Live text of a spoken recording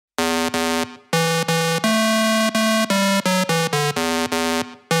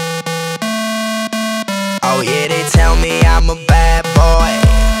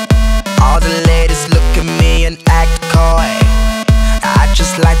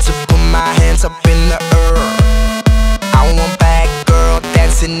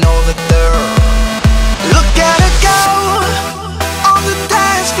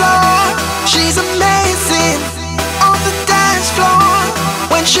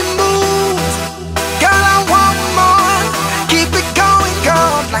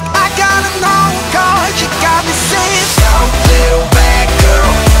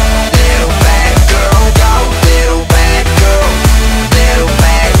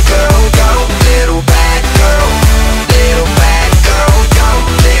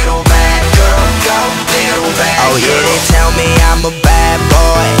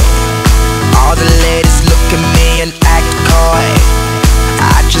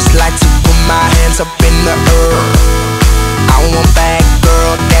hands up in the air. I want bad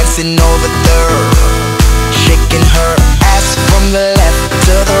girl dancing over there, shaking her ass from the left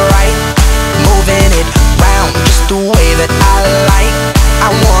to the right, moving it round just the way that I like. I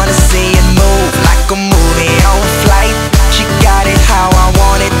wanna see it move like a movie on flight. She got it how I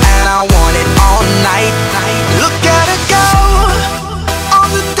want it, and I want it all night. Look at her go on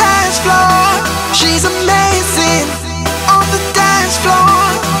the dance floor. She's amazing on the dance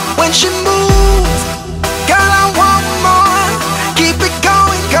floor. When she moves, girl, I want more. Keep it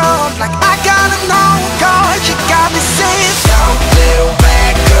going, girl, like I gotta know, girl. She got me saying, go, little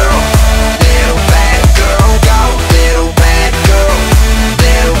bad girl, little bad girl, go, little bad girl,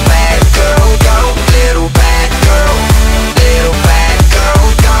 little bad girl, go, little bad girl, little bad girl,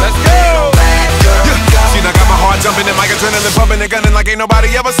 go, little bad girl, go. She done got my heart jumping and my adrenaline pumping and gunning like ain't nobody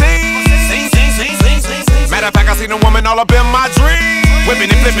ever seen. Matter of fact, I seen a woman all up in my dreams, whipping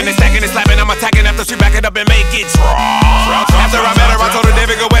and flipping and stacking and slapping. I'm attacking after she back it up and make it drop. After I met her, I told her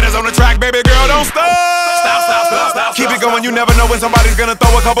David Guetta's on the track. Baby girl, don't stop. Keep it going, you never know when somebody's gonna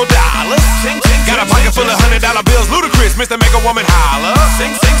throw a couple dollars. Got a pocket full of $100 bills. Ludacris, Mr. Make a Woman Holler.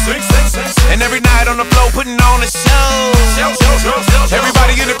 And every night on the floor, putting on a show.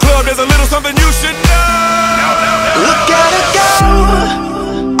 Everybody in the club, there's a little something you should know. Look at her go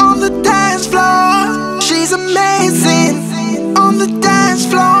on the dance floor. She's amazing on the dance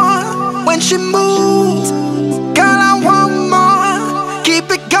floor. When she moves, girl,